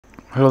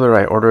Hello there,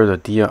 I ordered the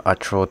Dia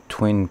Atro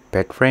twin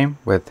bed frame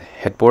with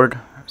headboard.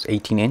 It's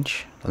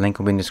 18-inch. The link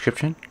will be in the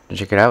description.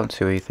 Check it out and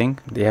see what you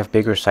think. They have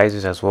bigger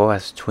sizes as well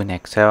as twin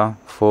XL,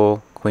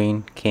 full,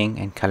 queen, king,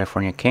 and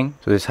California king.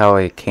 So this is how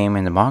it came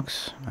in the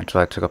box. I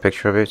took a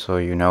picture of it so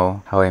you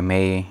know how it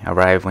may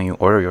arrive when you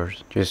order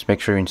yours. Just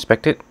make sure you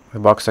inspect it. The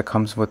box that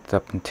comes with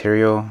the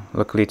material,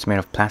 luckily it's made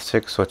of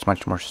plastic, so it's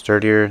much more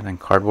sturdier than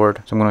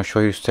cardboard. So I'm going to show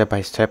you step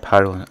by step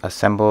how to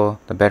assemble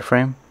the bed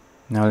frame.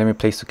 Now let me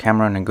place the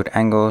camera in a good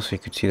angle so you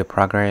can see the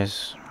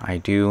progress I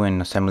do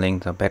in assembling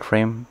the bed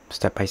frame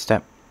step by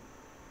step.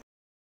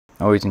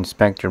 Always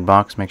inspect your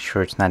box, make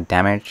sure it's not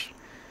damaged.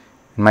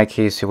 In my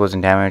case it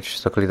wasn't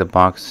damaged, luckily the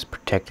box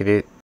protected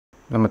it.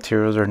 The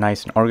materials are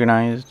nice and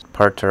organized,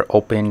 parts are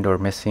opened or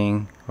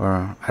missing,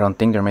 or I don't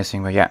think they're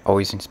missing, but yeah,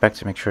 always inspect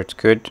to make sure it's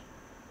good.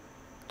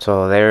 It's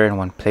all there in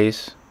one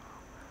place.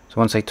 So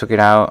once I took it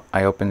out,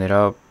 I opened it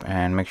up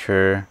and make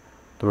sure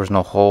there was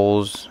no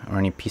holes or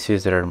any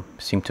pieces that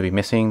seem to be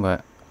missing,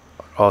 but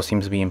all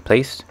seems to be in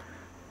place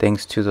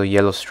thanks to the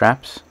yellow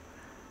straps.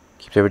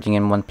 Keeps everything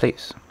in one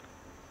place.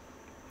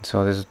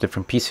 So there's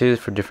different pieces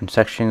for different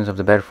sections of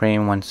the bed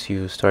frame. Once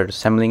you start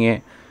assembling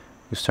it,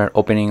 you start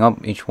opening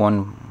up each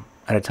one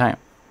at a time.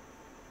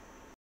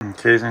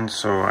 Okay then,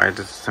 so I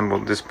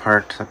disassembled this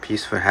part. The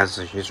piece that has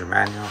the user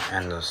manual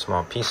and the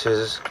small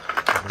pieces.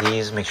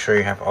 These, make sure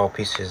you have all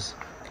pieces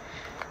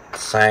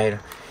inside.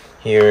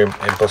 Here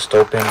it bust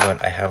open,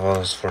 but I have all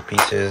those 4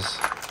 pieces,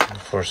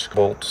 4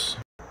 bolts.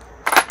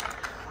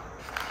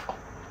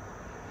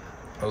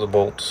 All the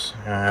bolts.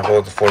 I have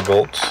all the 4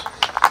 bolts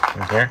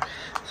in here,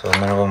 so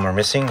none of them are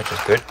missing, which is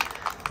good.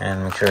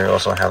 And make sure you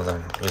also have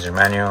the user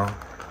manual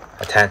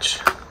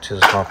attached to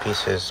the small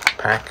pieces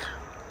pack,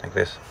 like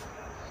this,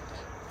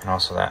 and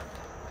also that.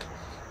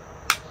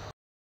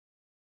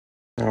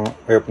 Now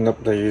I opened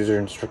up the user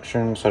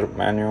instructions, setup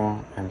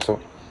manual, and so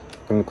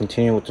I'm going to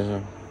continue with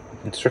the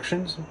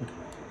instructions.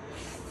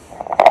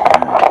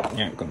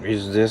 Yeah, I'm going to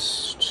use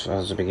this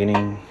as the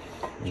beginning,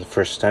 the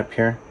first step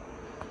here.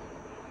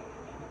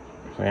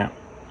 So yeah,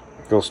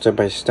 go step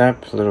by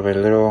step, little by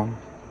little.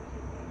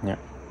 Yeah.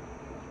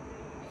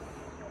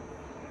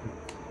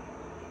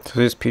 So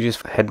this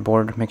piece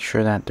headboard, make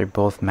sure that they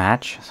both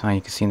match. So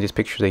you can see in this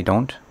picture they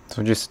don't.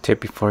 So just a tip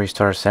before you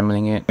start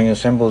assembling it. When you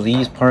assemble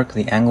these parts,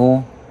 the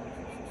angle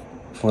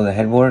for the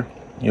headboard,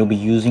 you'll be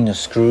using the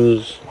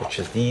screws, which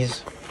is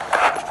these,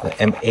 the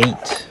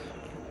M8,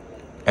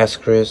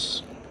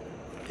 S-Chris,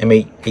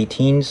 M8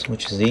 18s,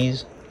 which is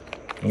these.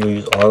 You'll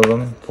use all of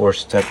them for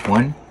step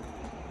 1,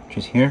 which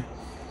is here.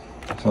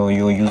 So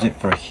you'll use it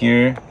for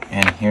here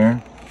and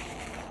here.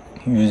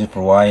 You use it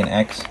for Y and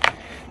X.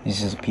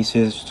 These are the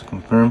pieces, just to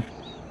confirm.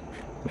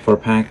 The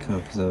 4-pack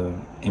of the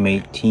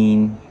M8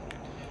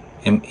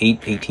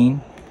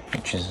 18,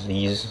 which is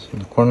these in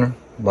the corner,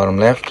 bottom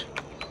left.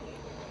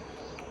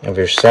 Of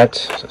your set,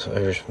 so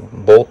your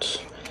bolts,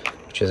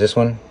 which is this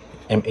one,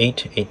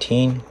 M8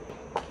 18.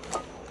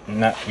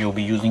 And that you'll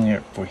be using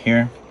it for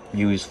here.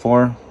 You use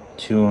 4,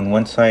 2 on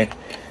one side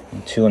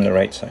and 2 on the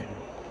right side.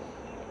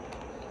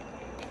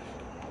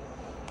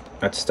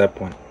 That's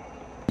step 1.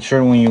 Make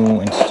sure when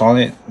you install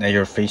it that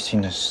you're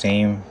facing the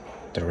same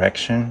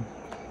direction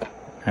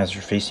as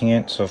you're facing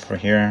it. So for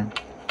here,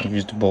 you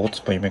use the bolts,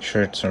 but you make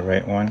sure it's the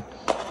right one.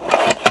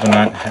 Do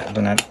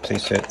not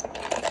place it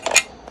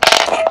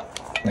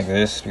like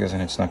this, because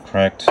then it's not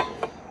correct.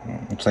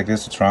 It's like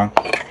this, it's wrong.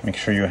 Make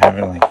sure you have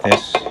it like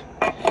this,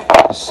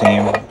 the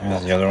same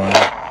as the other one,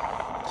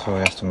 so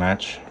it has to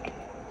match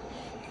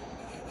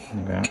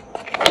like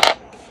that.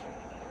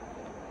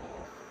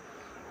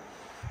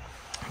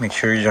 Make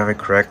sure you have it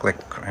correct, like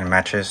it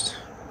matches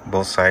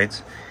both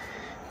sides.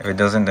 If it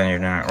doesn't, then you're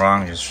doing it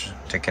wrong. Just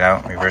take it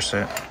out, reverse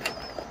it,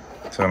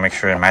 so make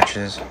sure it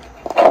matches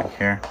like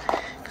here.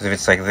 Because if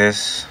it's like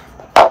this,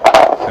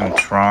 then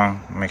it's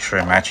wrong. Make sure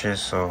it matches,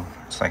 so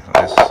it's like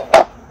this.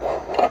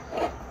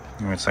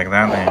 If it's like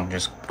that, then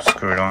just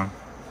screw it on,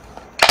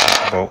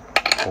 bolt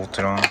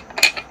it on.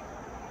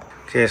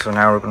 Okay, so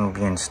now we're going to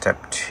be in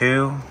step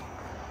 2.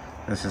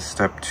 This is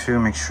step 2.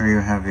 Make sure you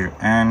have your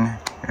N,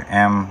 your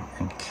M,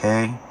 and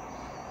K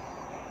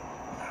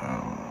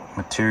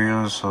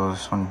materials. So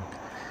this one,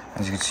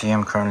 as you can see,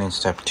 I'm currently in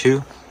step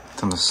 2.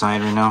 It's on the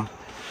side right now.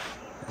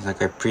 It's like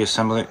I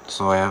pre-assemble it,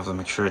 so I have to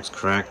make sure it's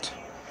correct.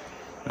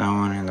 That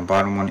one, and the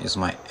bottom one is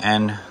my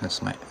N.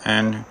 That's my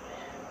N.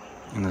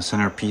 And the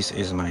center piece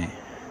is my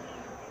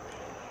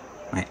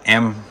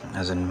M,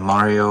 as in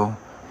Mario.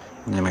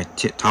 And then my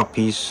top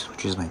piece,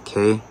 which is my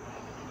K.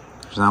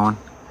 There's that one.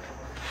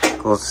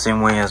 Goes the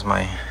same way as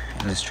my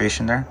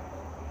illustration there.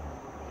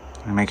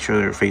 And make sure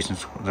they're facing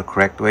the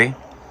correct way.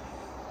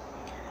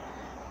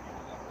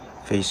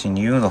 Facing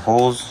you, the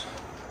holes.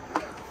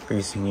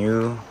 Facing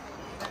you.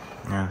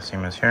 Yeah,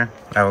 same as here.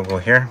 That will go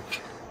here.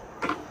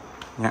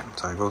 Yeah,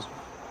 that's how it goes.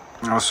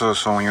 Also,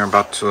 so when you're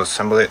about to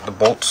assemble it, the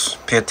bolts,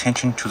 pay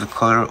attention to the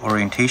color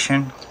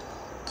orientation.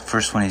 The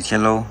first one is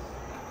yellow,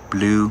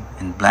 blue,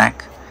 and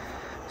black.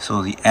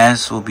 So the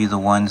S will be the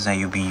ones that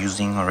you'll be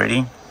using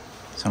already.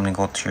 So I'm going to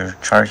go to your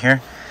chart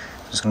here.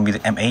 It's going to be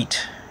the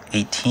M8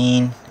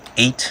 18,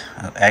 8.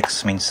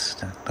 X means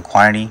the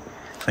quantity.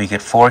 So you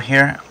get 4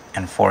 here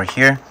and 4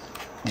 here.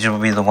 These will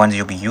be the ones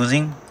you'll be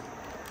using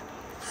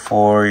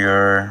for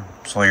your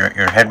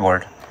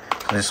headboard.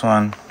 So this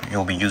one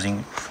you'll be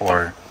using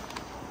for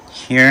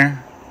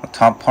here, the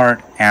top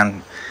part,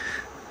 and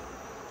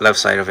left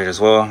side of it as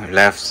well,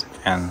 left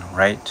and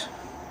right.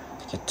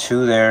 Get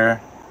 2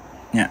 there.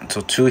 Yeah,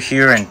 so 2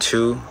 here and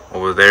 2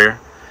 over there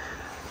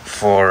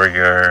for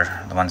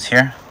the ones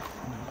here.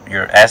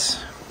 Your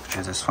S, which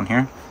is this one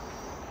here.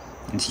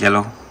 It's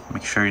yellow.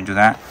 Make sure you do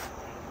that.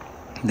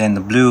 Then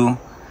the blue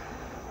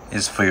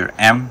is for your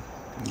M.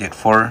 You get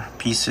 4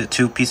 pieces,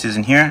 2 pieces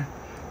in here,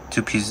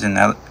 2 pieces in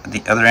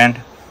the other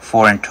end,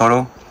 4 in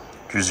total.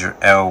 Here's your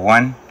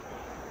L1.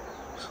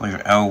 So your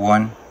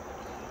L1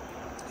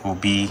 will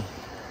be,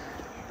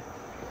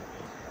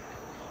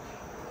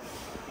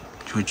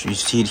 which you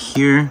see it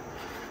here.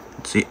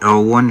 It's the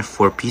L1,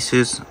 4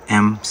 pieces,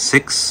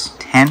 M6,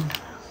 10.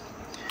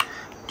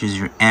 Which is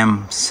your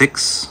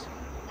M6,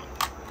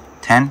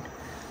 10.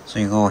 So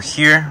you go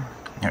here,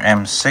 your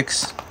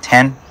M6,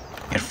 10.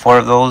 Get 4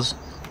 of those,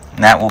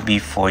 and that will be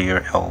for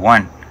your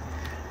L1.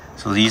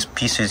 So these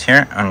pieces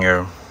here on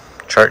your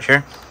chart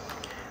here,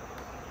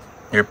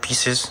 your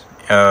pieces,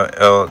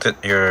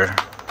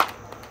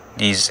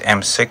 these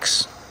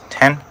M6,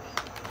 10,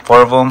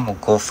 4 of them will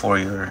go for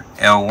your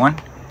L1.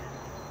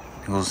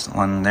 It goes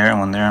 1 there,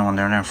 1 there, 1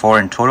 there, 1 there, 4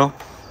 in total.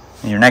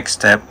 And your next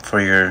step for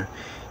your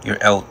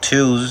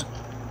L2s,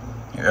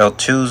 your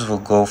L2s will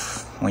go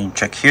when you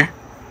check here.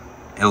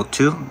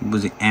 L2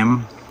 was the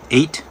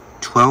M8,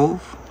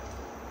 12.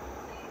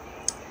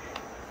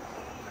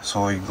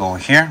 So you go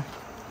here.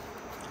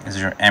 Is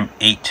your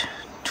M8,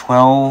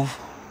 12.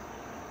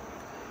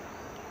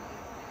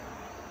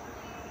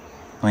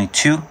 Only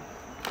 2.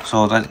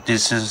 So that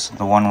this is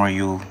the one where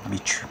you'll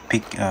be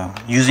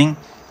using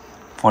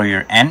for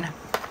your N.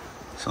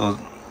 So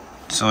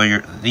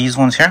these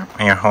ones here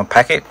in your whole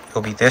packet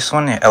will be this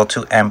one, your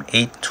L2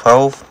 M8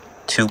 12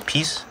 2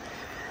 piece.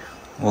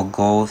 Will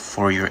go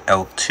for your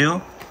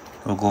L2.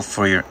 Will go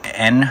for your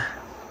N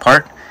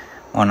part.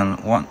 One on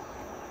one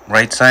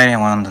right side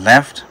and one on the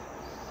left.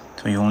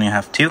 So you only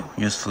have 2.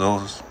 Use for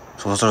those.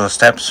 So those are the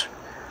steps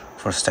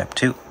for step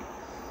 2.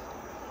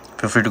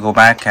 Feel free to go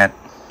back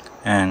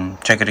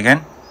and check it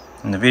again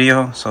in the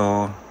video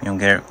so you'll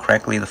get it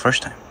correctly the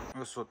first time.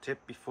 Also,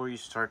 tip before you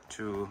start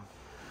to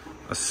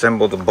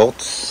assemble the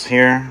bolts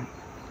here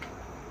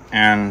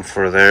and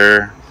for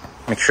there,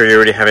 make sure you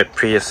already have it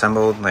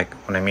pre-assembled. Like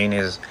what I mean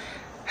is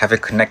have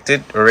it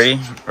connected already,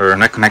 or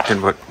not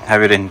connected, but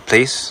have it in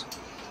place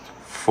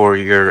for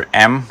your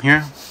M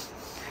here.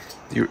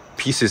 Your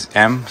piece is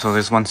M, so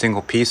this one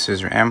single piece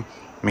is your M.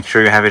 Make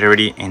sure you have it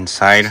already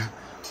inside.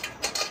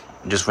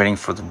 Just waiting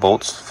for the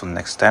bolts for the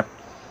next step.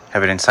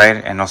 Have it inside,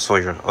 and also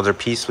your other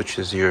piece, which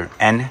is your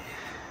N,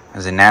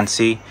 as in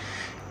Nancy.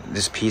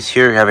 This piece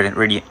here, you have it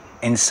already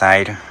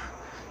inside,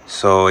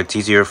 so it's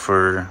easier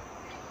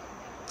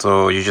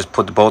so you just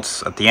put the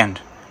bolts at the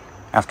end.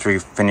 After you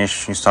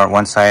finish, you start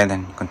one side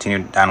and continue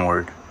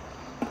downward.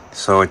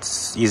 So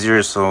it's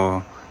easier,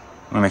 so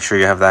make sure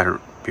you have that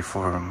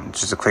before.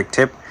 It's just a quick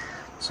tip.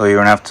 So you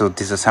don't have to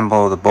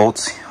disassemble the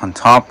bolts on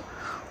top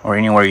or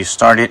anywhere you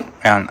start it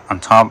and on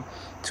top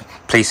to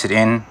place it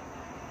in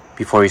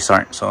before you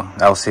start. So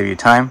that will save you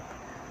time.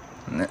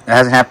 It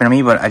hasn't happened to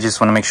me, but I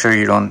just want to make sure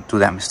you don't do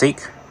that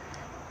mistake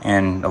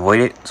and avoid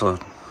it. So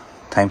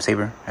time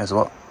saver as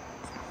well.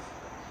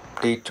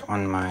 Update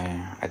on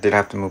I did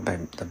have to move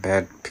the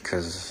bed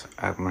because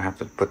I'm gonna have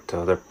to put the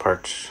other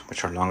parts,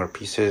 which are longer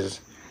pieces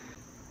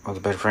of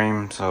the bed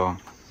frame. So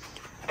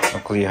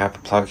luckily I have a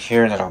plug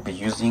here that I'll be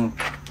using,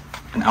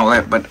 an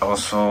outlet, but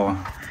also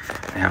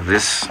I have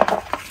this.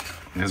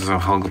 This is a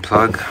Hugga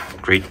plug,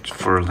 great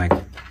for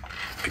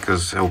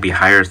because it will be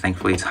higher.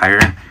 Thankfully it's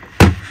higher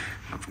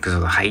because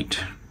of the height.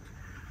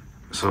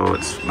 So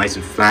it's nice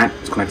and flat.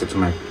 It's connected to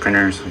my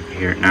printer, so you can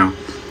hear it now.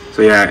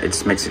 So yeah,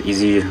 it makes it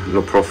easy,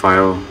 low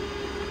profile,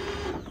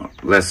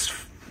 less.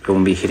 It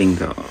won't be hitting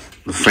the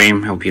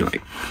frame. It'll be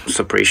like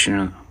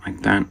separation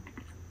like that.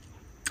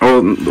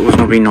 Oh, there was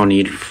no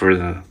need for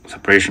the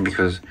separation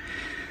because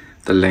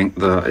the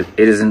length, it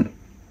isn't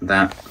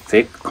that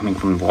thick coming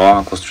from the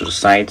wall. It goes to the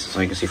sides,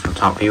 so you can see from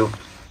top view.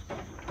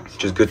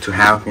 Which is good to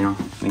have,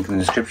 link in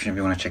the description if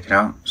you want to check it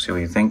out, see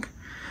what you think.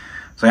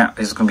 So yeah,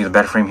 this is going to be the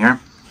bed frame here.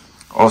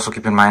 Also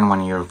keep in mind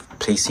when you're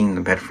placing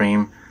the bed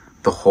frame,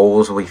 the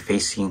holes will be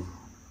facing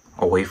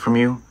away from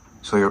you.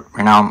 So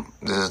right now,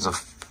 this is the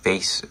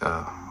face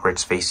where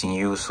it's facing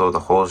you, so the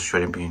holes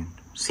shouldn't be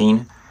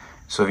seen.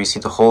 So if you see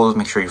the holes,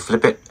 make sure you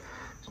flip it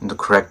in the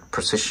correct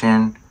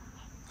position.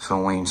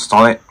 So when you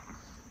install it,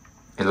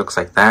 it looks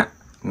like that.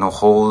 No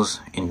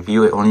holes in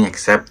view. It only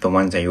accept the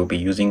ones that you'll be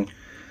using.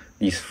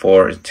 These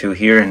 4, 2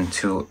 here and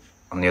 2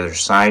 on the other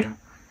side,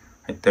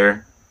 right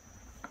there,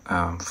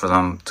 for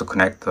them to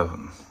connect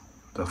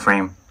the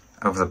frame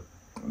of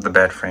the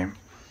bed frame,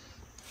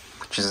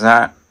 which is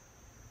that.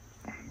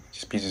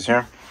 These pieces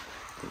here.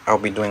 I'll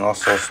be doing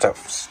also step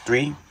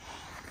 3.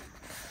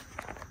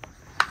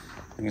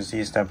 You can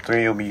see step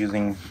 3, you'll be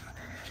using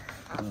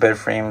the bed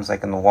frames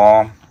like in the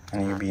wall,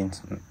 and you'll be in,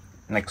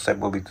 next step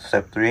will be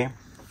step 3,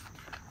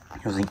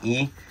 using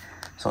E.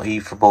 So E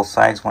for both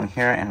sides, one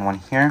here and one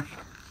here.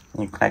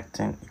 And you're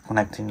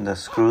connecting the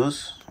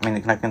screws. You're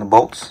connecting the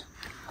bolts.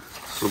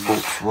 So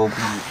bolts will be.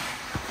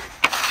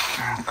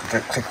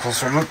 Take a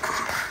closer look.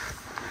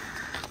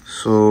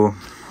 So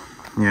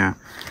yeah.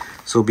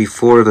 So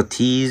before the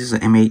T's, the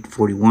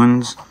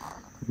M841s,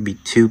 be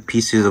 2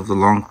 pieces of the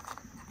long,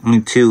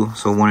 only 2.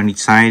 So one on each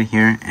side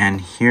here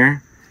and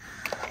here.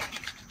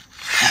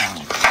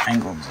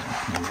 Angled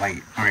the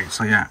light. All right.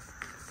 So yeah.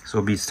 So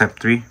it'll be step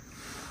 3.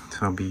 So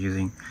I'll be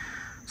using.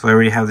 So I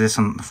already have this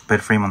on the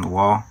bed frame on the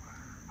wall.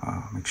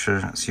 Make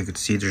sure so you could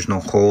see there's no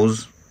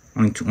holes.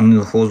 Only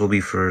the holes will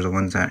be for the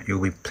ones that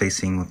you'll be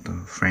placing with the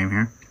frame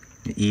here,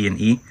 the E and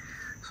E.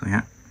 So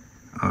yeah.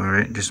 All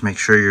right. Just make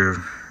sure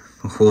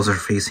the holes are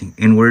facing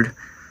inward,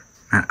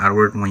 not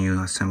outward when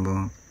you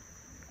assemble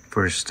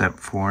for step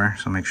 4.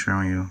 So make sure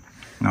when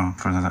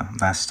for the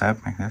last step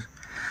like this,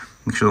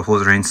 make sure the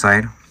holes are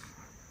inside.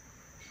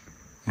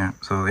 Yeah.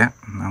 So yeah,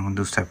 I'm gonna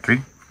do step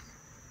 3.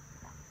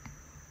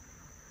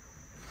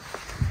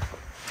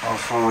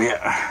 Also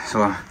yeah.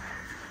 So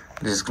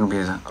this is gonna be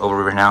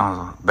over right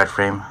now, the bed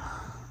frame.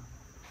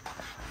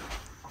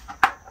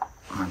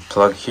 My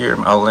plug here,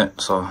 my outlet,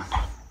 so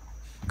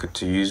good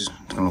to use.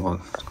 It's gonna go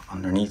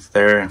underneath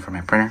there and for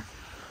my printer.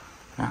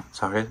 Yeah, that's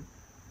how it is.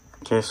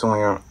 Okay, so when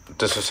you're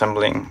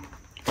disassembling,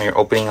 when you're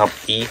opening up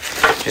E,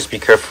 just be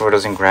careful it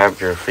doesn't grab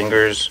your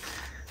fingers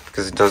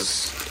because it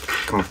does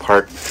come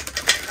apart.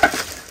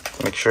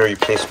 Make sure you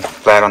place them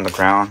flat on the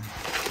ground,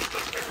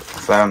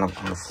 flat on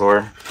the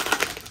floor,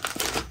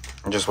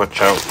 and just watch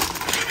out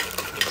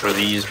for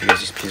these because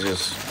these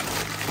pieces,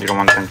 you don't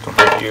want them to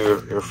hurt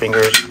your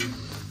fingers.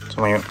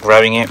 So when you're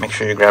grabbing it, make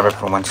sure you grab it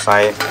from one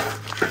side.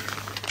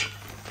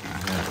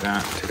 Like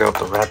that. Take out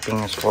the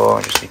wrapping as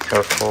well. Just be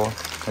careful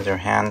with your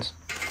hands.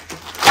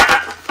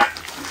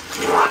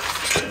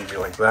 Just gonna be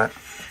like that.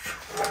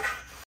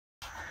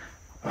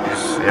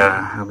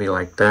 Yeah, it'll be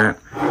like that.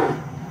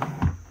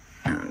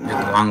 And do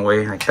the long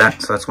way like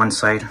that. So that's one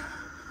side.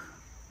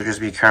 So just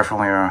be careful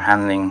when you're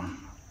handling.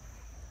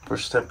 For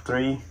step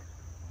 3.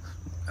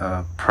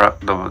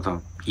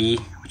 The E,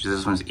 which is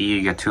this one's E,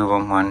 you get 2 of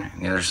them, one on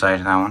the other side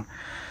of that one.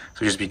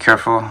 So just be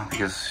careful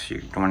because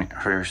you don't want to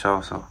hurt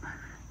yourself. So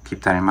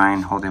keep that in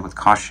mind. Hold it with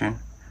caution.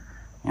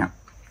 Yeah,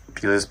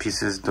 because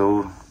pieces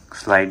do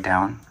slide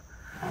down.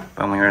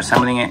 But when you're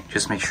assembling it,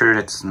 just make sure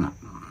it's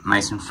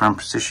nice and firm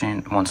position.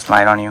 It won't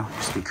slide on you.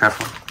 Just be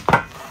careful.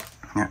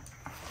 Yeah.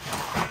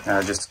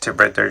 Just a tip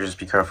right there. Just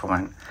be careful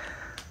when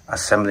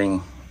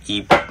assembling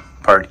E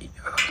part.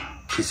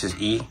 Pieces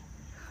E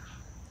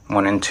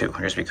 1 and 2.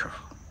 Just be careful.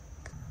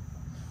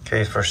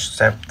 Okay, for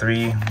step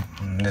 3,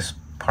 this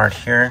part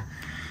here,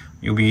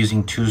 you'll be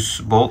using 2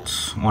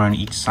 bolts, 1 on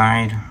each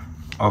side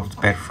of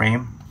the bed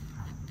frame.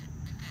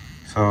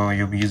 So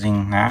you'll be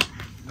using that.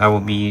 That will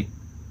be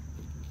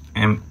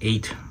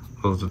M8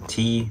 of the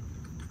T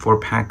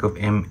 4-pack of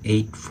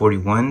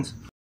M841s.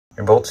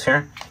 Your bolts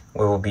here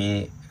it'll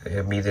be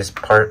this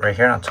part right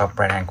here on the top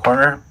right hand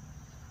corner.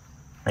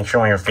 Make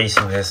sure when you're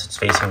facing this, it's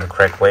facing the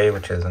correct way,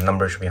 which is the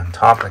number should be on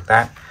top like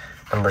that.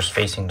 Numbers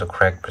facing the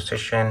correct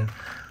position.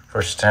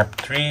 For step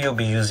 3, you'll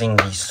be using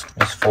these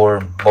 4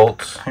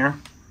 bolts here.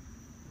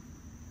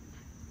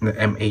 The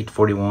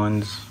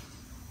M841s,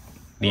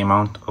 the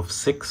amount of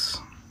 6.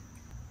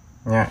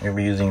 Yeah, you'll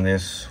be using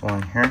this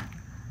one here,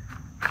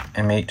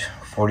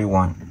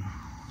 M841.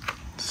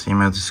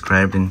 Same as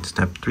described in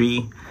step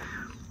 3.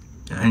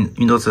 And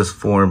you know it says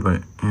 4,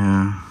 but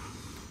yeah,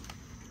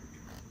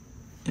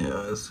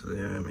 it's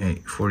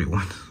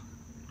M841.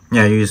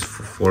 Yeah, you use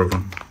 4 of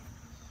them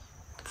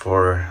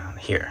for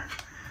here.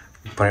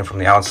 Put it from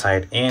the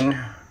outside in.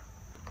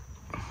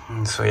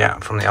 So yeah,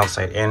 from the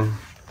outside in.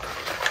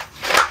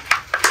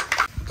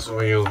 So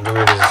what you'll do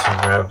is you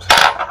grab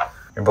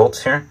your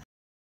bolts here.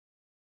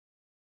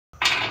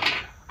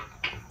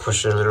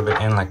 Push it a little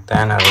bit in like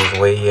that, not all the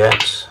way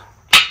yet.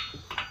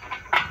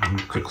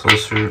 Get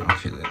closer.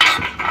 Okay, that's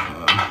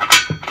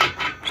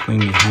just going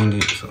behind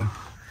it. So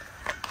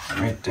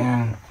right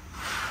there.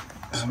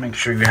 So make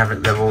sure you have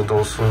it leveled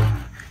also.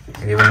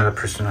 If you have another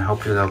person to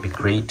help you, that'll be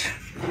great.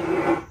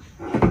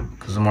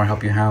 Because the more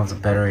help you have, the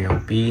better you'll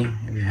be.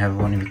 If you have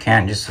one, if you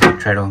can't, just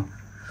try to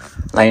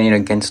line it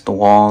against the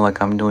wall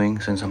like I'm doing,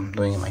 since I'm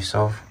doing it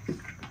myself.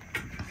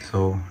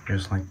 So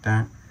just like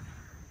that.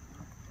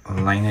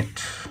 Align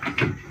it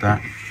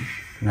that.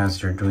 And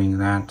as you're doing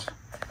that,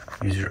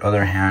 use your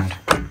other hand.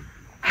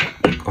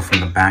 Go from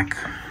the back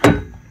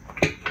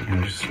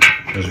and just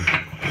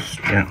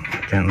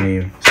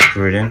gently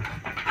screw it in.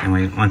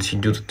 And once you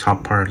do the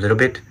top part a little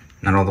bit,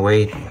 not all the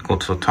way, go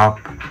to the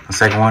top, the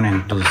second one,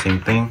 and do the same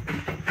thing.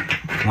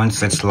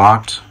 Once it's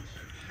locked,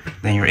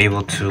 then you're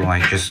able to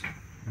like just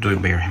do it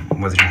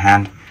with your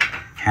hand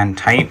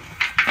tight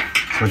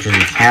as much as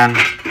you can,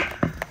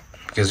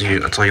 because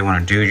that's all you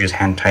want to do. Just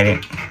hand tight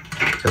it,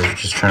 because you're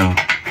just trying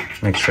to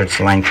make sure it's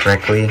lined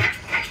correctly.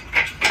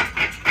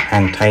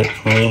 Hand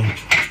tightly,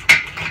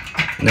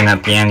 And then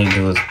at the end you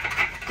do it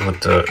with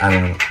the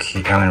Allen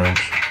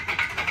wrench.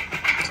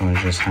 So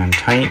just hand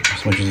tight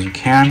as much as you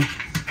can,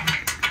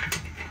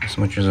 as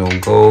much as it will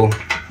go,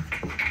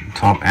 the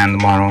top and the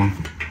bottom.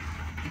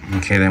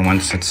 Okay, then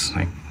once it's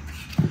like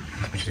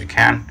as much as you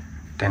can,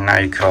 then now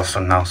you can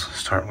also now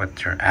start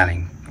with your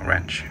Allen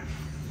wrench.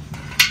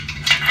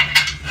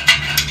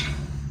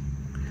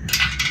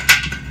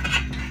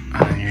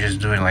 And you just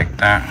do it like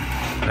that,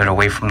 a little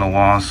away from the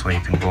wall so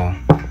you can go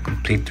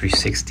complete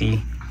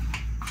 360.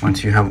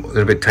 Once you have a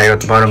little bit tight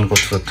at the bottom, go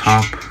to the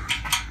top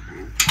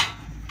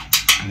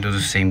and do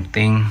the same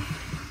thing.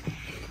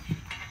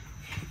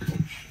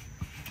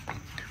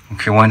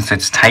 Okay, once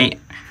it's tight,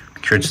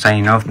 make sure it's tight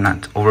enough,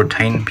 not over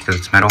tight because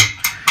it's metal.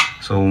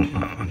 So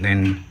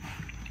then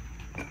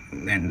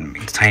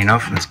it's tight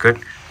enough, that's good.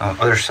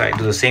 Other side,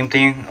 do the same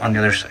thing on the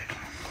other side.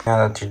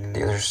 Now that you did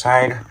the other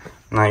side,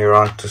 now you're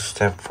on to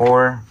step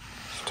 4.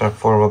 Step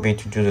 4 will be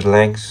to do the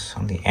legs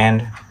on the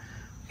end,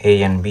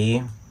 A and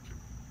B.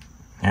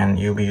 And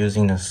you'll be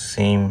using the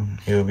same,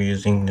 you'll be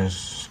using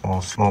this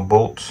small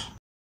bolts.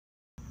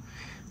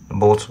 The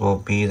bolts will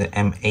be the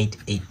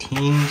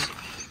M818s.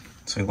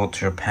 So you go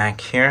to your pack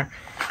here,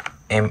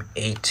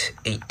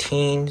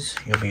 M818s,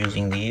 you'll be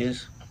using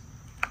these.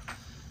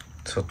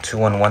 So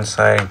 2 on one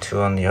side,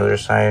 2 on the other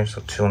side.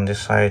 So 2 on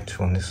this side,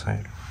 2 on this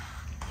side.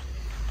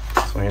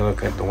 So when you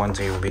look at the ones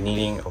that you'll be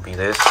needing, it'll be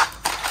this.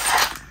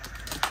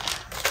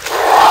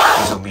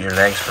 These will be your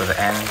legs for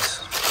the ends.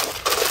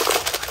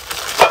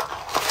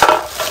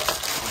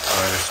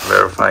 Just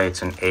verify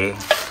it's an A,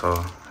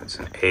 so it's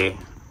an A,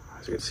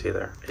 as you can see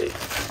there,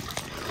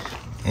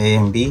 A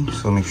and B,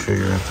 so make sure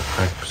you're at the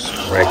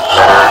correct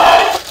letter.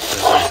 This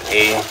is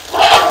A,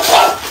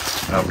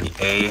 that'll be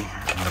A,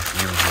 and the B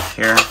will be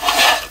here,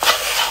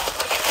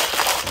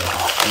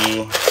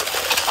 B,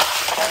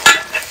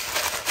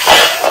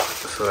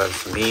 so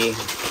that's B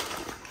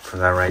for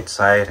that right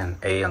side, and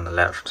A on the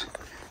left.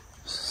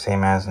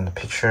 Same as in the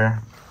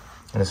picture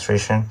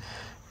illustration,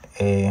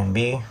 A and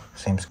B.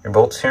 Same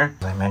bolts here,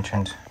 as I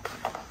mentioned,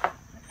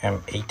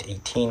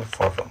 M818,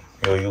 4 of them.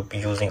 You'll be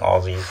using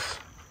all these,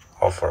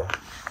 all 4.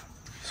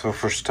 So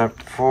for step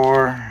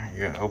 4,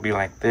 it'll be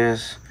like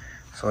this.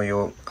 So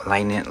you'll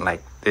line it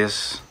like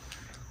this,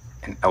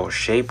 an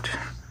L-shaped,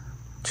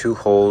 2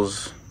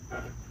 holes,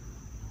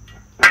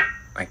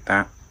 like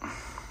that.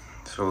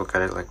 So look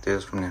at it like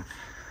this from the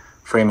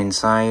frame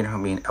inside.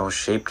 It'll be an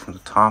L-shaped from the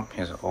top.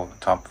 Here's the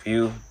top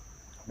view.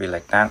 It'll be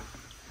like that.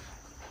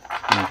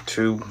 And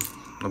 2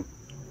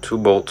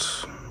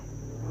 bolts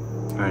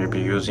you'll be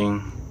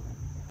using.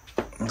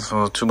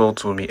 So 2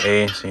 bolts will be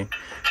A, see,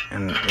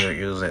 and you'll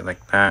use it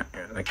like that,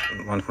 like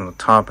one from the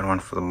top and one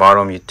for the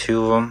bottom. You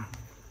 2 of them.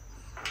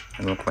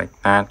 They look like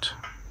that.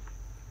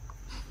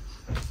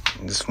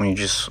 This one, you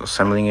just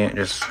assembling it,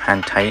 just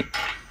hand tight.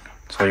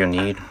 That's all you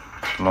need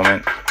at the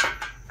moment.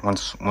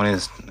 Once one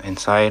is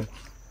inside,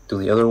 do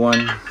the other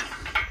one.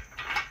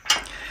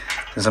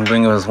 Since I'm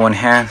doing it with one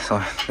hand,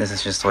 so this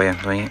is just the way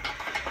I'm doing it.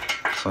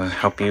 So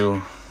help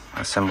you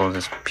assemble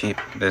this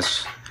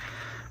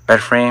bed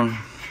frame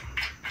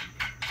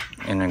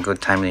in a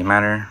good timely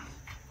manner.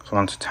 So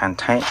once it's hand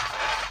tight,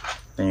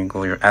 then you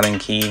go your Allen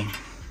key,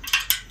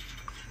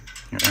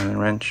 your Allen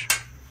wrench,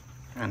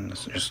 and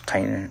just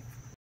tighten it.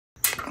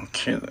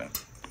 Okay,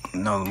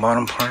 now the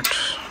bottom part.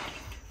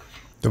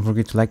 Don't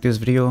forget to like this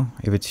video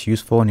if it's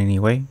useful in any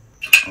way.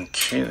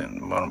 Okay, then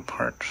the bottom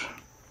part.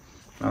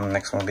 Now the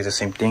next one will be the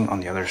same thing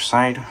on the other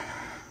side.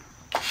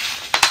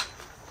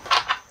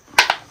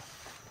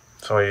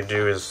 So all you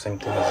do is the same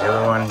thing as the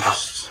other one,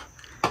 just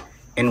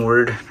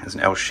inward as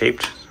an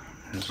L-shaped.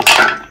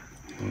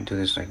 You do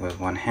this like with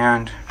one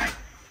hand,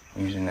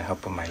 using the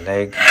help of my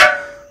leg.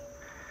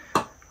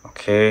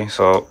 Okay,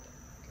 so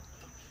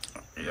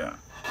yeah,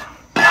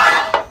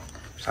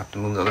 just have to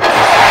move the other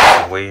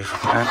piece away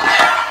from that.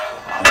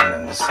 And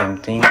then the same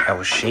thing,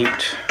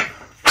 L-shaped.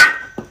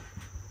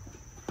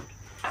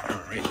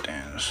 Right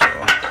there, so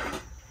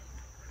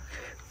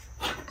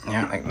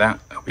yeah, like that.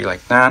 It'll be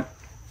like that.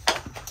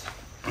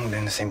 And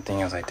then the same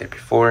thing as I did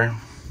before.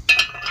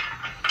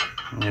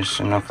 Just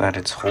enough that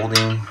it's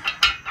holding.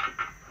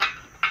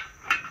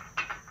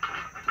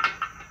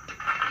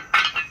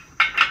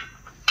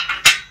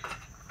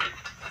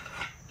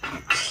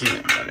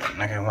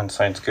 Okay, one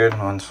side's good,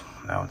 the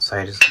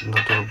outside is a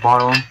little to the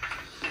bottom.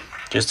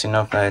 Just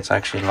enough that it's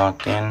actually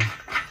locked in,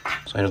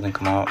 so it doesn't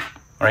come out.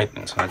 Alright,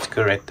 so that's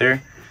good right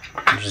there.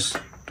 Just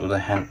do the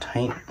hand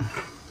tight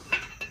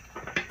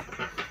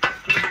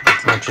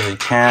as much as you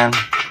can.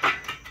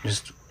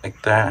 Just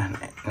like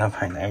that, enough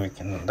height that we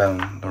can.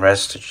 Then the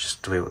rest,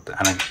 just do it with the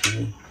Allen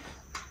key,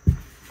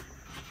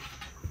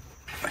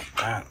 like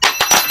that.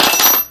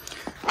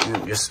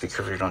 And just be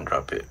careful you don't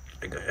drop it,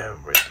 like I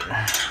have right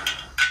there.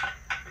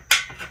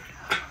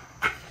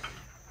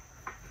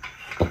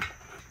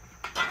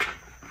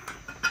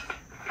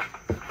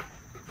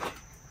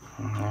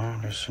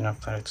 Just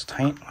enough that it's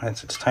tight.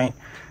 Once it's tight,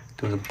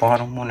 do the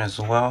bottom one as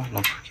well.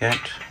 Don't forget.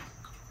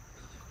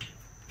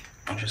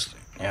 And just,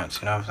 yeah, it's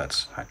enough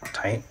that's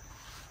tight.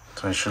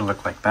 So it should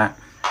look like that.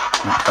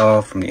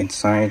 L from the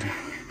inside,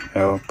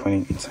 L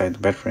pointing inside the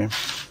bed frame,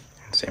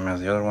 same as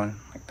the other one,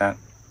 like that.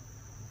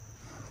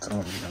 So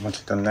once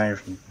you've done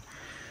that,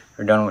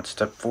 you're done with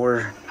step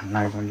 4.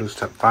 Now you're going to do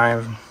step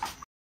 5.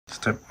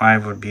 Step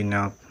 5 would be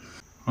now,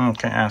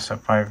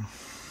 step 5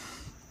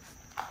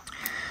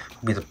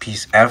 would be the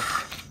piece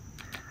F.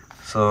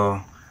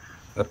 So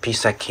the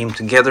piece that came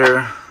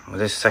together with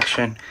this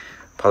section,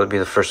 probably be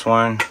the first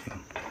one,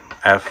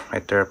 F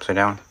right there upside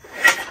down.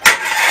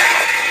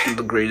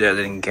 The grade that I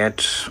didn't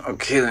get.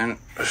 Okay then,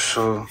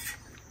 so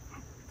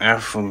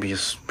F will be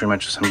pretty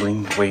much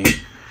assembling the way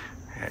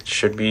it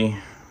should be.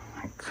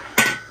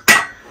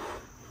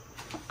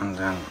 And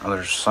then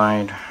other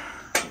side,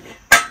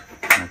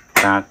 like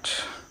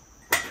that.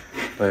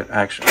 But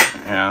actually,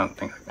 yeah, I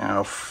think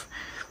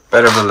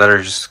better the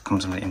letter just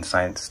comes on the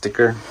inside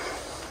sticker.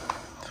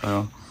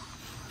 So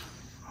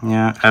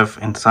yeah, F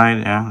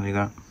inside, yeah, there you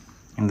go.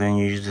 And then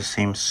you use the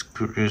same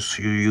screws.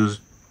 You use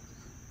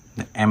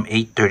the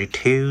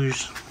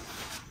M832s.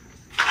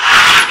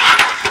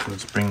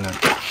 Let's bring the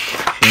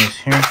piece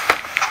here.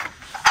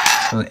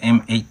 So the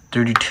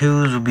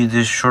M832s will be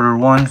these shorter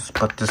ones,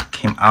 but this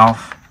came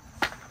off,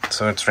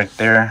 so it's right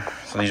there.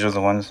 So these are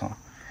the ones. So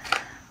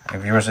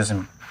if yours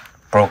isn't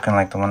broken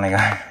like the one I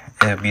got,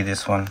 it'll be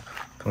this one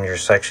from your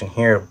section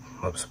here.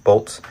 Oops,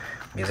 bolts.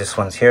 It'll be this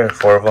one's here,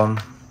 4 of them,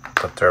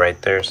 but they're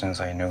right there since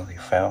I knew they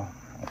fell.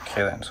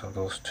 Okay then, so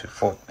those two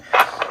do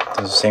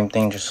the same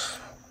thing, just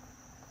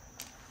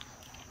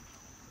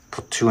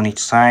put 2 on each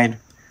side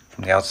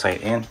from the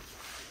outside in.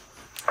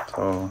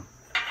 So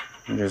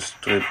you just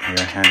do it with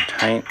your hand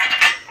tight,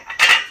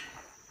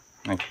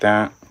 like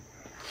that.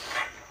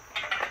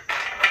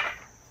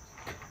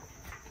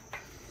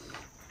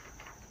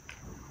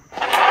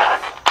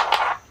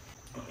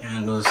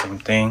 And do the same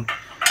thing.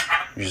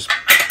 You just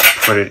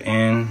put it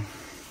in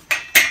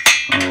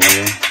all the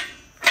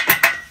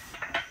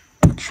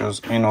way. It shows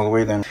in all the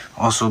way. Then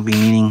also be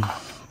needing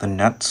the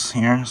nuts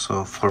here.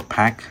 So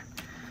 4-pack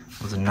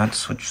of the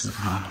nuts, which is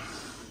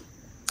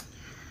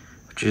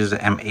the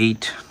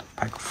M8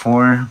 pack of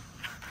 4.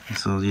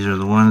 So these are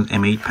the ones,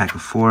 M8 pack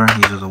of 4.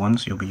 These are the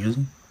ones you'll be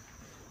using.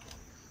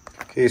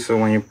 Okay, so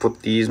when you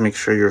put these, make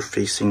sure you're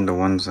facing the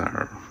ones that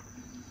are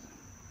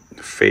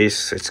the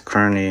face. It's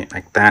currently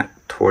like that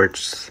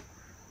towards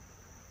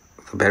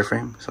the bed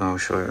frame. So I'll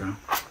show you.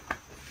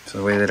 So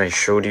the way that I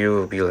showed you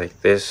will be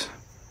like this,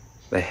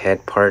 the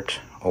head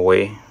part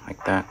away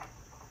like that.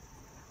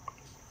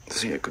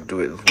 See, I could do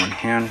it with one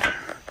hand.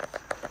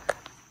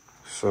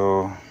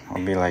 So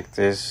it'll be like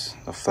this.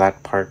 The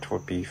flat part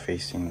would be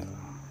facing the,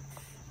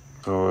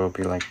 so it'll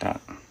be like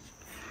that.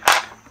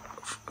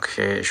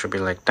 Okay, it should be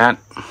like that.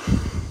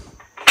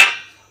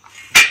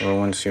 So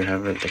once you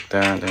have it like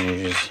that, then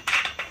you just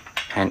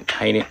hand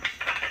tight it.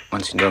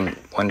 Once you've done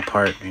one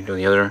part, you do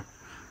the other.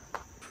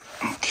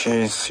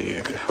 Okay, see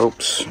if it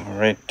helps.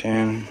 Right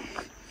then.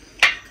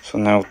 So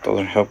now with the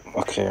other help,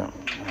 okay,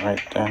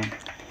 right then.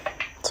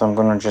 So I'm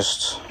gonna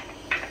just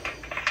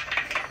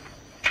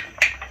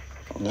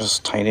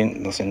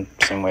tighten the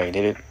same way I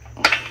did it.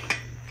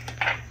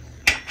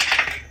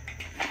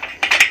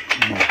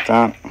 Like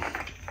that.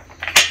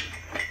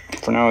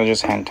 For now, I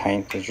just hand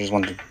tight. I just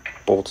want the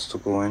bolts to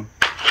go in.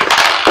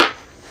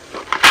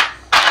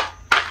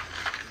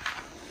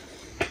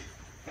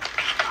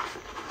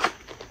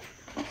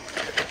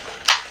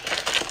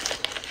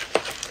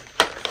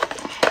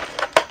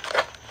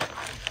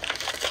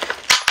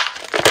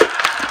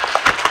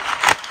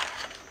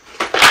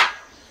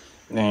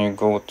 Then you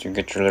go to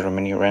get your little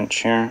mini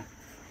wrench here.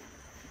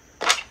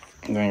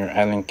 And then your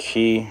Allen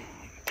key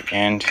at the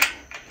end.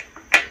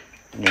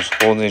 You just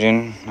hold it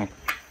in like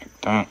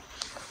that.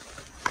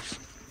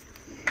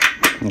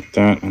 Like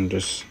that, and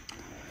just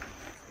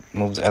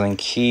move the Allen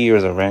key or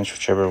the wrench,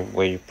 whichever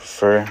way you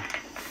prefer.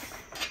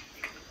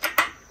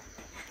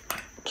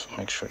 So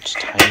make sure it's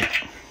tight.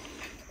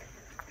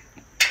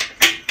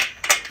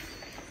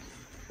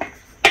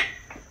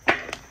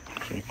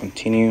 So you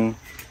continue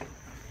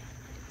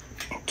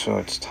until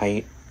it's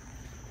tight.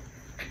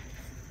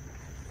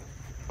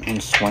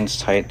 Once one's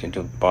tight,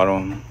 into the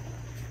bottom.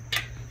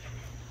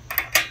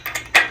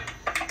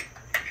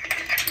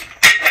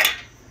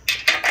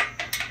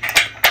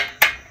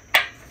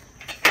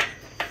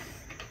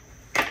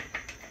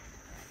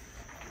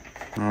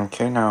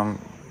 Okay, now I'm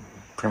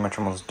pretty much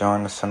almost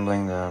done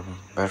assembling the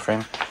bed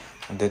frame.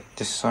 I did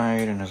this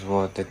side and as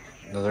well I did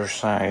the other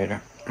side.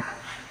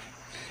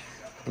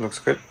 It looks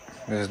good.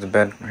 This is the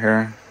bed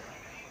here.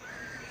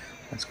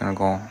 It's gonna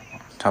go on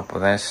top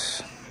of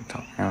this.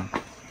 Yeah.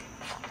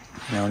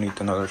 Now I need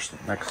another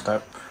next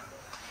step,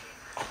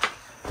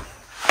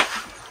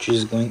 which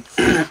is going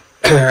to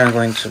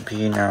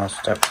be now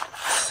step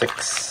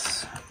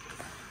 6.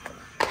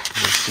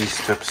 You see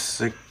step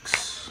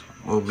 6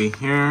 will be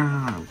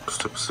here.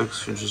 Step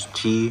 6 is just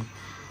T,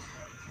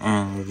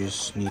 and you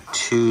just need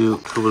two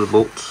of the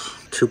bolts,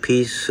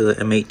 2-piece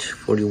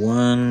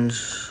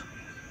M841s.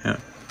 Yeah.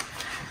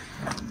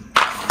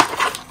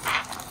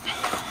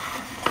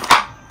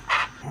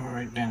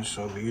 Alright then,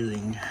 so I'll be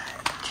using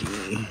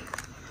G.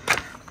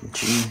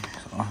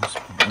 So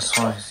This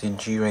one is the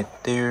G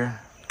right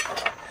there.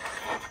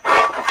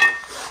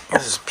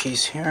 There's this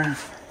piece here.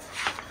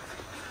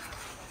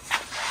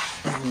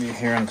 Maybe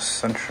here in the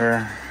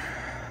center.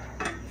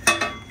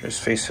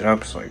 Just face it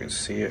up so I can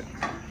see it.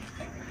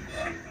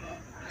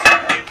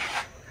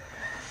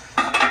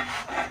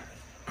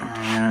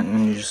 And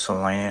then you just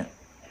align it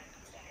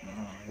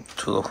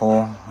to the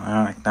hole,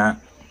 like that.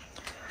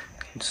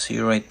 You can see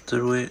right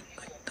through it,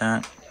 like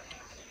that.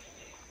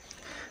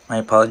 My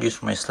apologies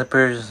for my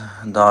slippers.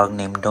 A dog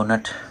named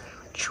Donut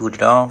chewed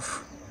it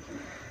off.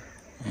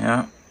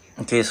 Yeah.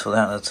 Okay, so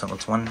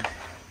that's one.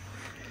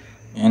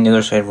 And the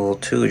other side will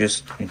too.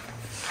 Just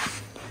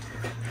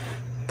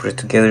put it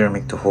together and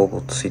make the hole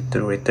go see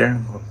through right there.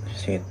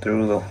 See it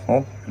through the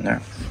hole in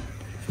there.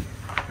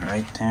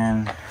 Right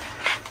then.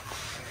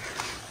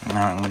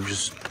 Now I'm gonna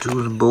just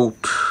do the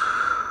bolt.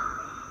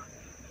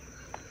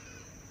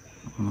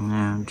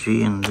 Now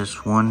G in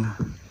this one.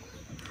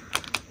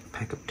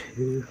 Pack up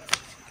two.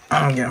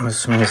 I'm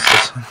assuming it's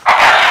this one.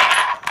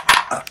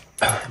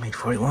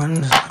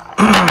 M841s.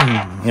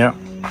 Yeah.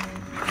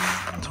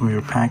 Some of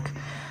your pack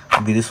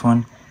will be this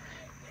one.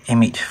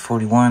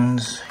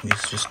 M841s.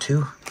 Use just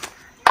two.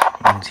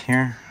 One's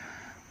here.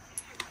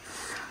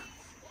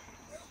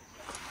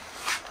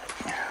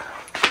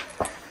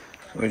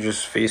 So we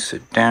just face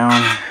it down.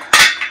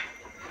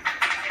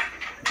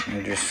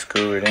 And just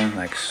screw it in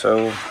like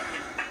so.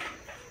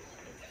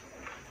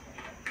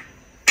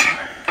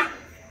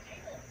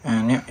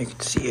 And yeah, you can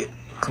see it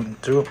coming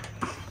through.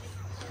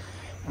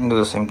 And do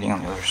the same thing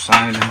on the other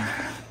side.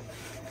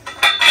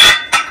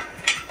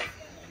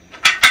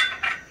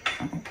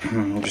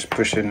 Just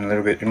push it a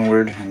little bit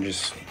inward and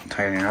just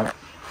tighten it up.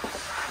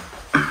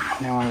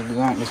 Now when I do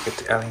that, let's get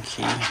the Allen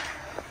key.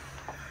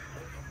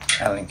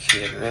 Allen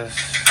key of this.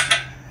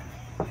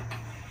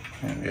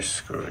 And just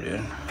screw it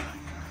in.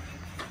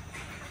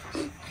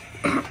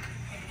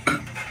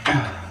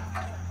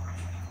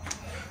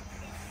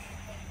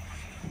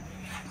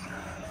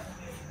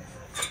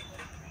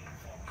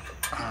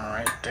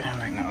 Alright, then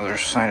like the other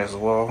side as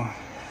well.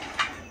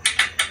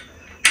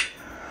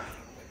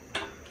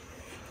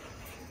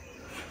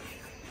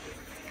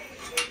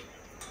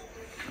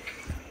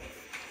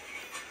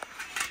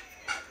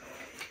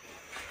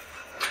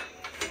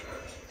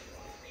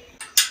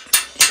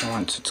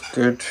 Once it's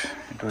good,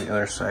 do the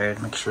other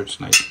side, make sure it's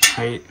nice and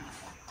tight.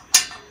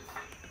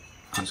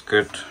 That's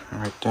good.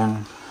 Right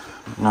then.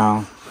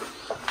 Now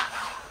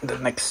the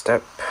next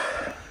step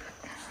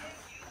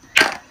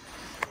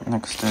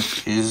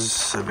is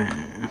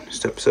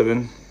step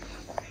 7.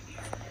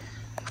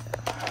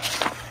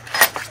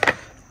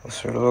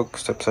 Closer look.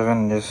 Step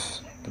 7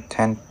 is the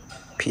 10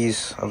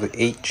 piece of the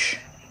H.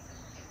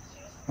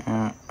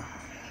 Okay.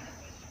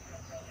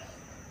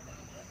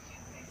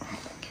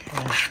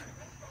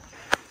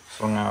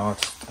 So now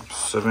it's step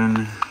 7.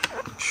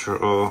 Make sure.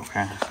 Oh,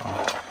 okay.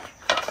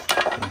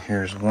 So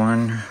here's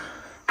one.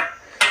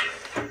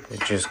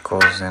 It just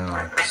goes in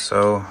like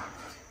so.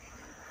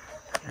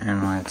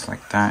 And when it's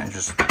like that, you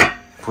just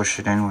push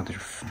it in with your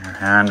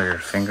hand or your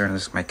finger. In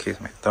this, my case,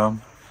 my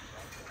thumb.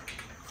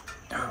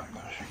 Oh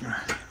gosh.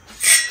 Alright,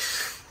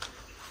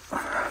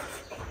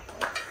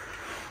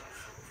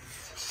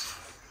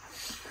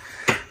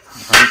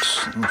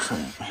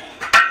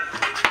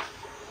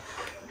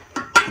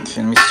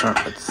 okay, let me start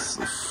with the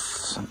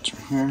center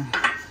here.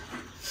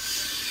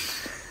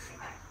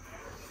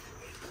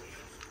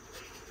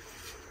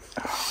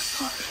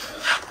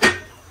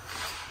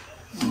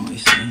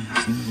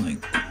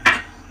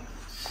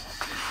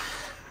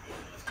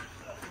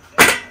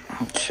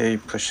 Okay,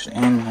 push it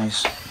in,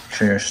 nice. Make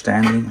sure you're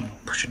standing,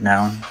 push it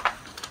down.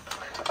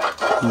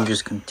 You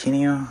just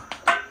continue.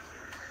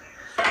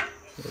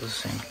 Do the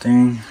same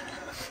thing.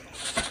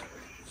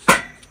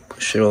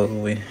 Push it all the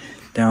way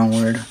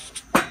downward.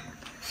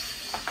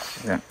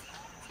 Yeah.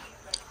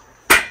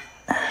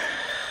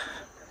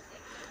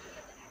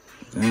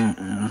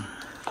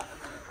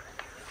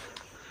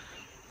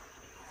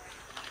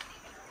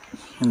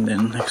 And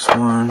then next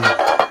one,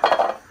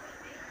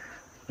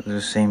 do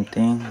the same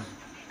thing.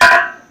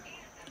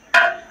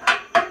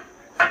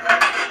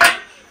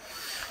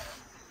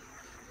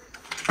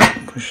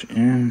 Push it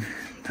in,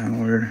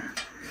 downward.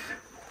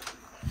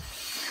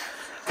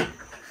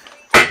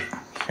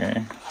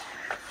 Okay.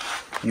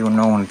 You'll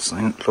know when it's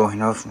low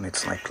enough, when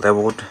it's like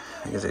leveled.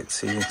 As you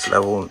see, it's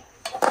leveled.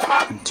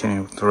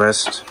 Continue with the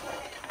rest.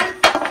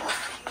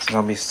 So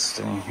I'll be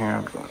sitting here,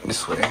 I'll go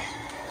this way.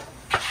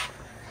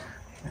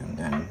 And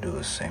then do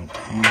the same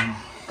thing.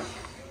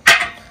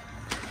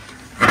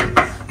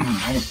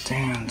 Right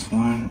there, that's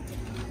one.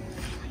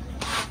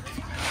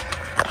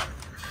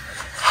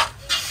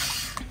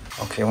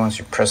 Okay, once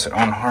you press it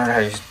on hard,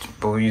 I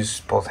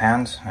use both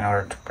hands in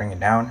order to bring it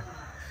down.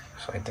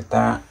 So I did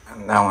that,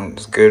 and that one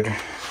is good.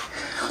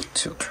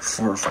 2, 3,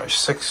 4, 5,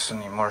 6. I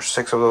need more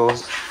 6 of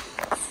those.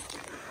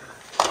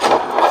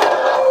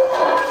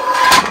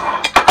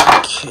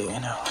 Okay,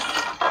 now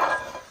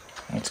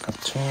let's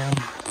continue.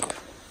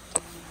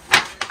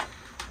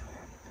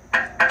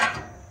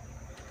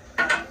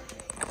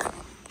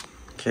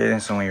 Okay,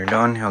 then so when you're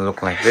done, it'll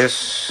look like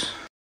this.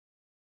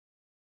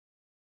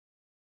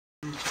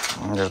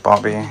 And there's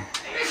Bobby.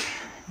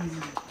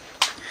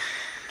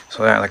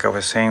 So yeah, like I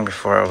was saying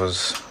before, I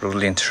was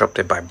rudely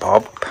interrupted by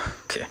Bob.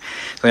 Okay,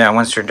 so yeah,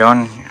 once you're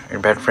done,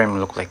 your bed frame will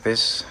look like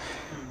this.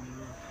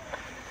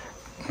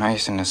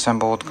 Nice and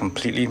assembled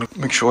completely.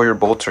 Make sure your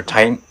bolts are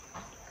tight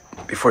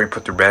before you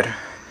put the bed.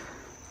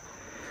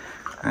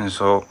 And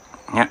so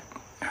yeah,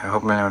 I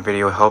hope my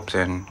video helped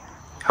in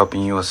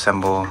helping you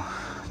assemble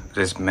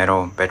this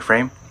metal bed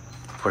frame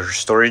for your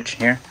storage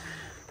here.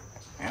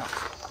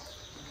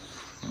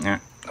 Yeah,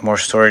 the more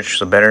storage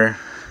the better.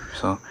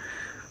 So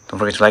don't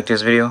forget to like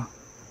this video.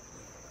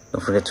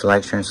 Don't forget to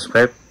like, share, and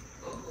subscribe.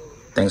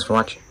 Thanks for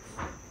watching.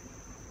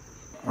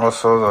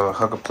 Also, the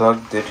hugger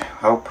plug did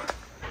help.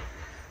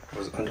 It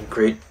was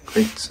great.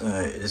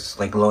 It's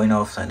like low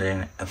enough that it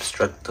didn't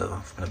obstruct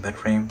from the bed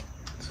frame,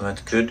 so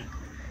that's good.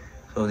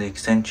 So the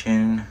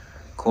extension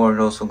cord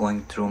also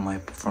going through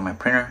for my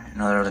printer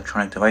and other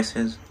electronic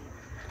devices.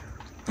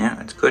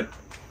 Yeah, it's good.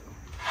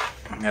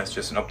 That's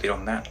just an update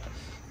on that.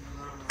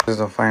 This is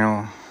the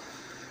final.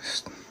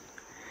 This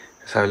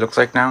is how it looks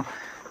like now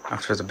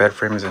after the bed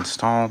frame is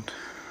installed.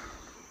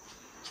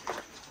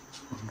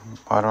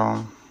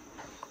 Bottom.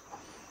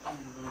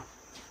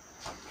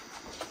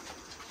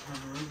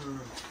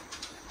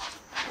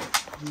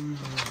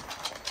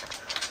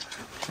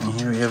 And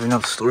here we have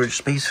enough storage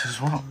space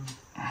as well.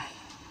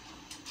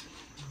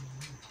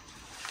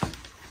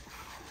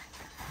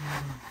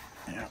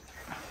 Yeah.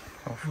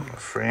 From the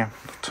frame,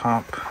 the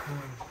top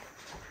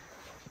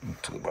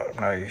to the bottom.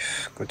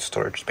 Nice, good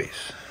storage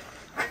space.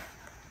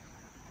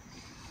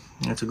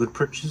 That's a good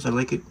purchase. I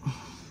like it.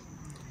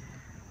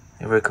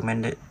 I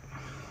recommend it.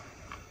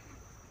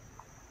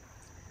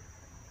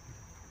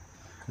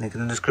 Link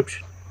in the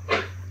description.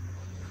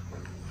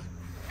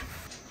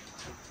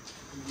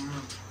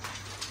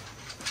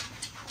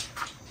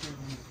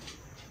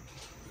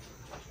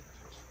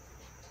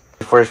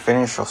 Before I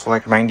finish, also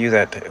like to remind you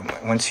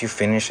that once you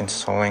finish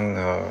installing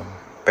the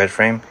bed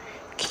frame,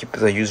 keep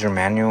the user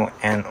manual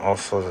and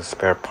also the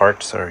spare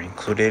parts that are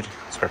included.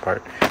 Spare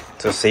part.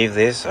 So save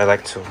this. I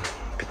like to,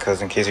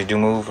 because in case you do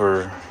move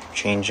or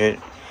change it,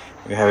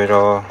 you have it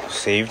all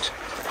saved.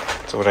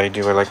 So what I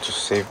do, I like to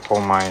save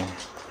all my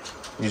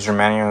user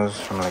manuals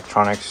from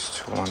electronics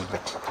to ones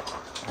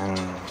and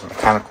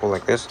mechanical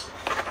like this.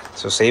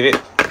 So save it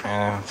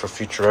for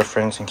future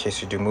reference in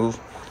case you do move.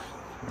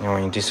 You know,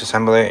 when you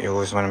disassemble it, you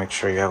always want to make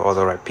sure you have all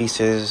the right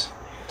pieces.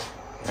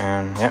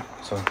 And yeah,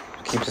 so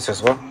keep this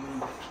as well.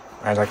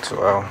 I like to,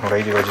 what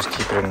I do, I just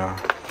keep it in an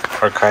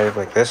archive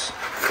like this.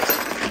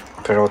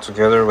 Put it all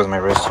together with my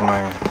rest of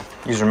my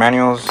user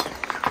manuals.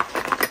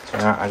 So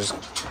yeah, I just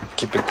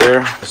keep it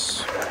there.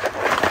 Just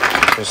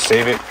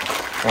save it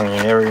when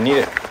you never need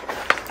it.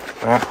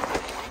 Yeah,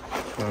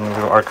 a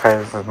little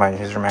archive of my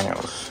user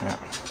manuals. Yeah,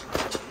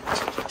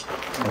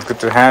 it's good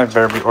to have.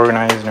 Better be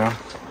organized, you know.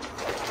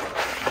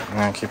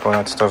 And keep all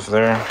that stuff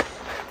there.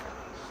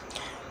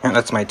 And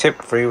that's my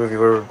tip for you if you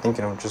were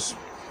thinking of just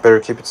better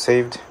keep it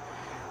saved.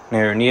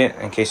 Never need it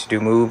in case you do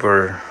move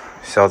or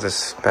sell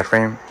this bed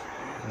frame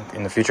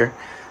in the future.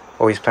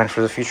 Always plan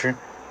for the future.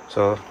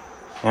 So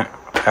yeah,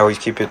 I always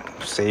keep it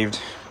saved.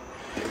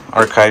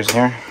 Archives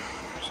here.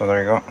 So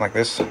there you go, like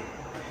this.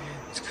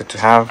 It's good to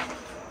have.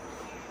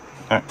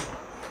 Yeah.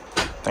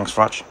 Thanks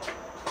for watching.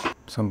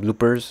 Some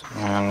bloopers.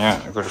 And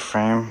yeah, a good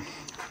frame.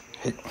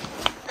 Hey,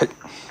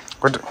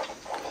 good.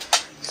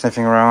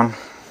 Sniffing around.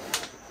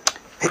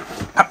 Hey,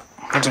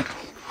 what's it?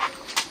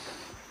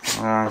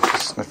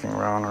 Just sniffing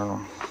around. I don't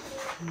know.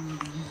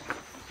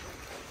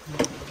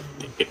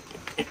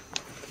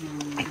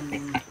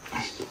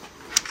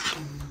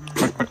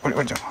 What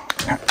are you doing?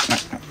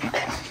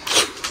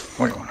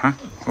 What are you doing, huh?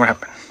 What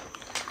happened?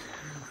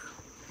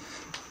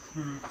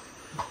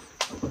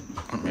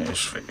 His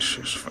face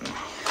is funny.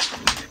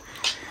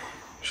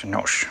 His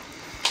nose.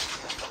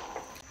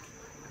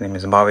 His name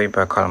is Bobby,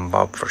 but I call him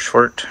Bob for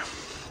short.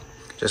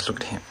 Just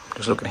look at him.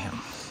 Just look at him.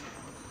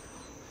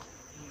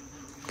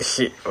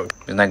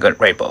 Isn't that good?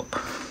 Right, Bob?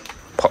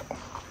 Paw.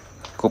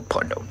 Good paw,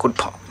 though. Good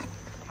paw.